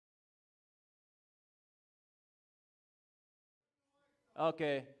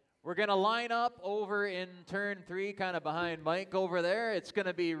Okay. We're going to line up over in turn 3, kind of behind Mike over there. It's going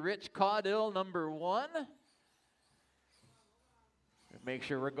to be Rich Caudill, number 1. Make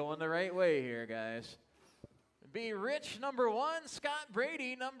sure we're going the right way here, guys. Be Rich, number 1. Scott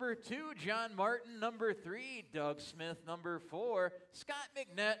Brady, number 2. John Martin, number 3. Doug Smith, number 4. Scott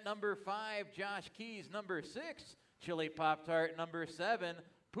McNett, number 5. Josh Keys, number 6. Chilipoptart, number 7.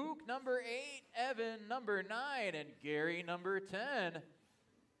 Pook, number 8. Evan, number 9. And Gary, number 10.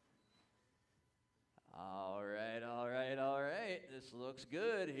 All right, all right, all right. This looks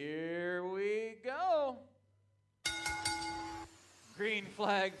good. Here we go. Green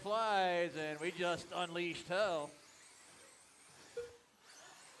flag flies, and we just unleashed hell.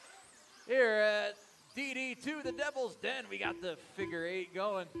 Here at DD2, the Devil's Den, we got the figure 8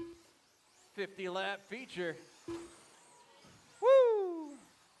 going. 50-lap feature. Woo!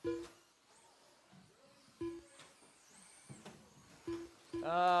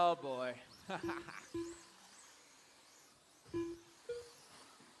 Oh, boy.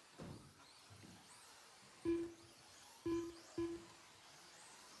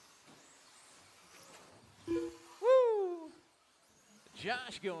 Woo!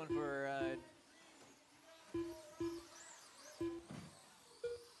 Josh going for a ride.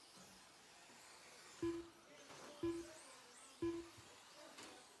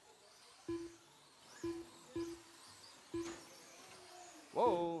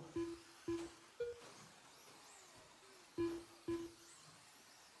 Whoa.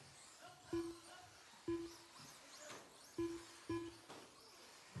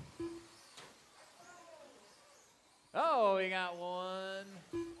 Oh, we got one.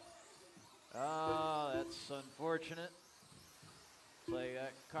 Oh, that's unfortunate. Looks like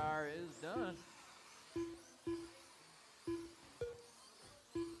that car is done.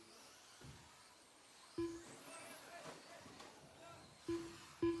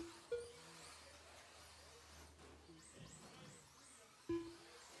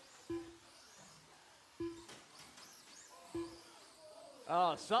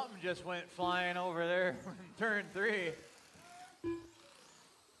 Oh, something just went flying over there in turn 3.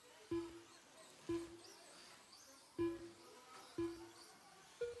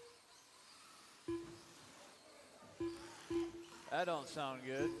 That don't sound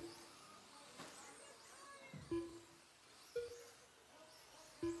good.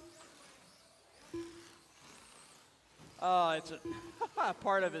 Oh, it's a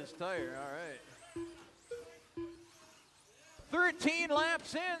part of his tire. All right. 13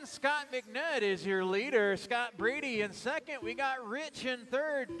 laps in, Scott McNett is your leader. Scott Brady in second. We got Rich in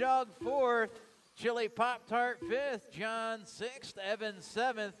third, Doug fourth, Chilipoptart fifth, John sixth, Evan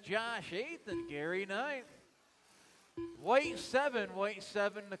seventh, Josh eighth, and Gary ninth. White seven,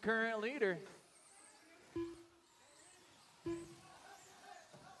 the current leader.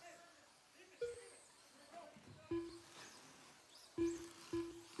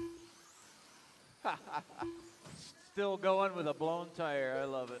 Still going with a blown tire. I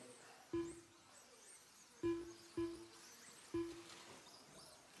love it.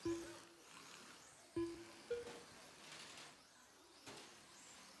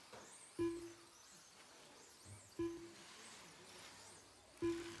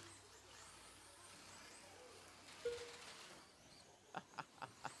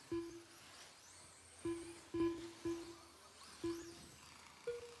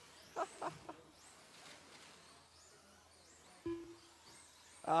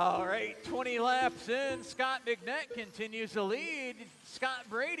 All right, 20 laps in. Scott McNett continues to lead. Scott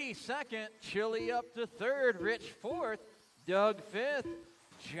Brady second. Chili up to third. Rich fourth. Doug fifth.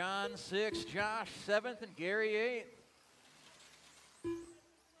 John sixth. Josh seventh. And Gary eighth.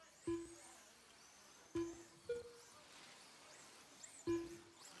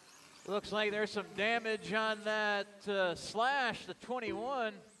 Looks like there's some damage on that slash, the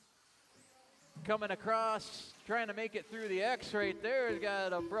 21. Coming across, trying to make it through the X right there. He's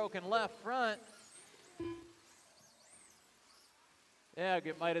got a broken left front. Yeah,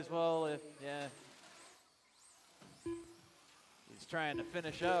 might as well, yeah. He's trying to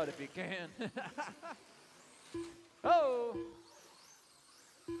finish out if he can. Oh!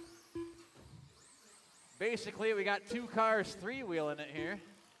 Basically, we got two cars three-wheeling it here.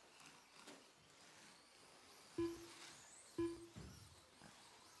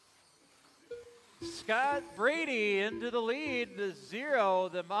 Scott Brady into the lead, the 0,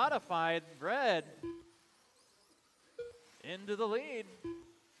 the modified red, into the lead.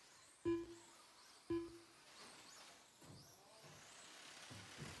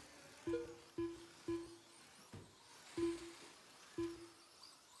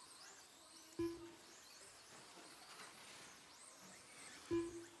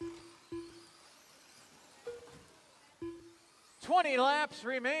 20 laps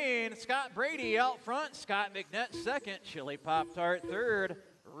remain. Scott Brady out front. Scott McNett second. Chilipoptart third.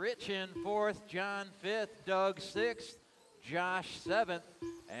 Rich in fourth. John fifth. Doug sixth. Josh seventh.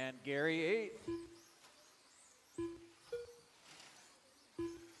 And Gary eighth.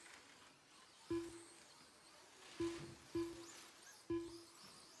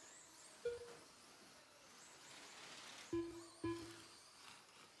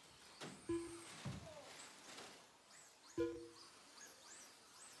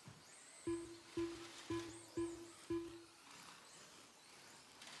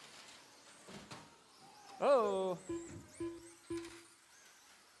 Oh.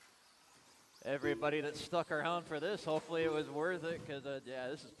 Everybody that stuck around for this, hopefully it was worth it, because, yeah,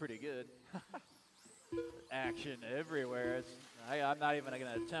 this is pretty good. Action everywhere. I'm not even going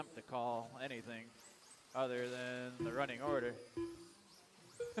to attempt to call anything other than the running order.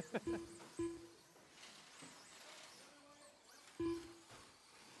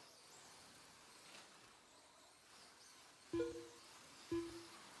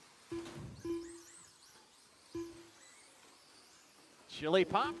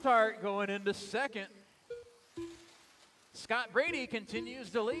 Chilipoptart going into second. Scott Brady continues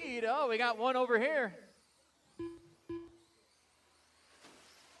to lead. Oh, we got one over here.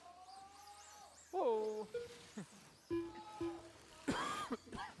 Whoa.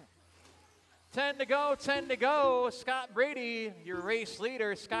 10 to go, 10 to go. Scott Brady, your race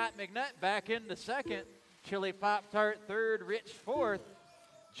leader. Scott McNett back into second. Chilipoptart third, Rich fourth.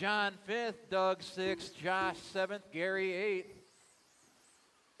 John fifth, Doug sixth, Josh seventh, Gary eighth.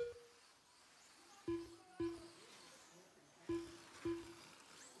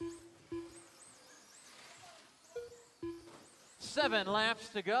 Seven laps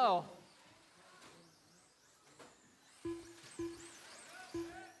to go.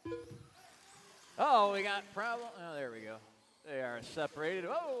 Oh, we got problem. Oh, there we go. They are separated.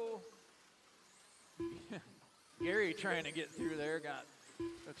 Oh, Gary trying to get through there.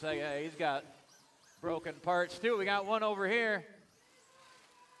 Looks like he's got broken parts too. We got one over here.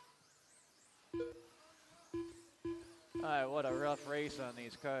 All right, what a rough race on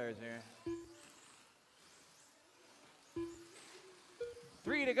these cars here.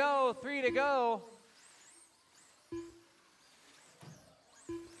 3 to go, 3 to go.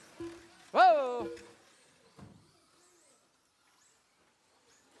 Whoa!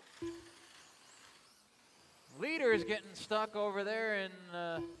 Leader is getting stuck over there,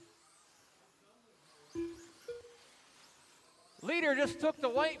 and Leader just took the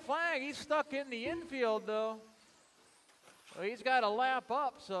white flag. He's stuck in the infield, though. Well, he's got a lap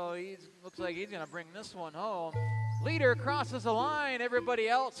up, so looks like he's going to bring this one home. Leader crosses the line. Everybody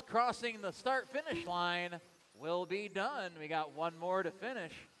else crossing the start-finish line will be done. We got one more to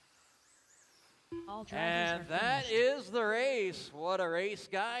finish. And that is the race. What a race,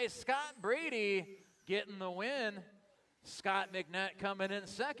 guys. Scott Brady getting the win. Scott McNett coming in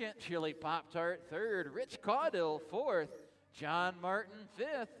second. Chilipoptart third. Rich Caudill fourth. John Martin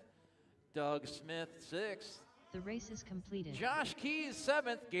fifth. Doug Smith sixth. The race is completed. Josh Keys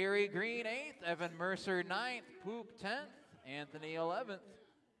 7th, Gary Green 8th, Evan Mercer 9th, Poop 10th, Anthony 11th.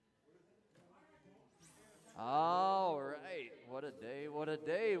 All right, what a day, what a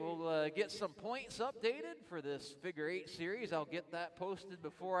day. We'll get some points updated for this figure 8 series. I'll get that posted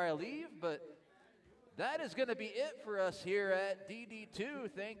before I leave, but that is going to be it for us here at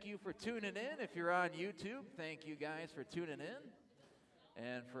DD2. Thank you for tuning in. If you're on YouTube, thank you guys for tuning in.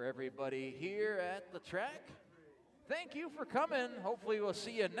 And for everybody here at the track, thank you for coming. Hopefully we'll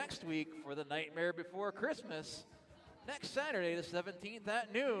see you next week for the Nightmare Before Christmas. Next Saturday, the 17th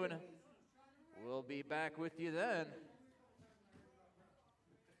at noon. We'll be back with you then.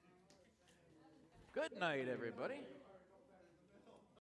 Good night, everybody.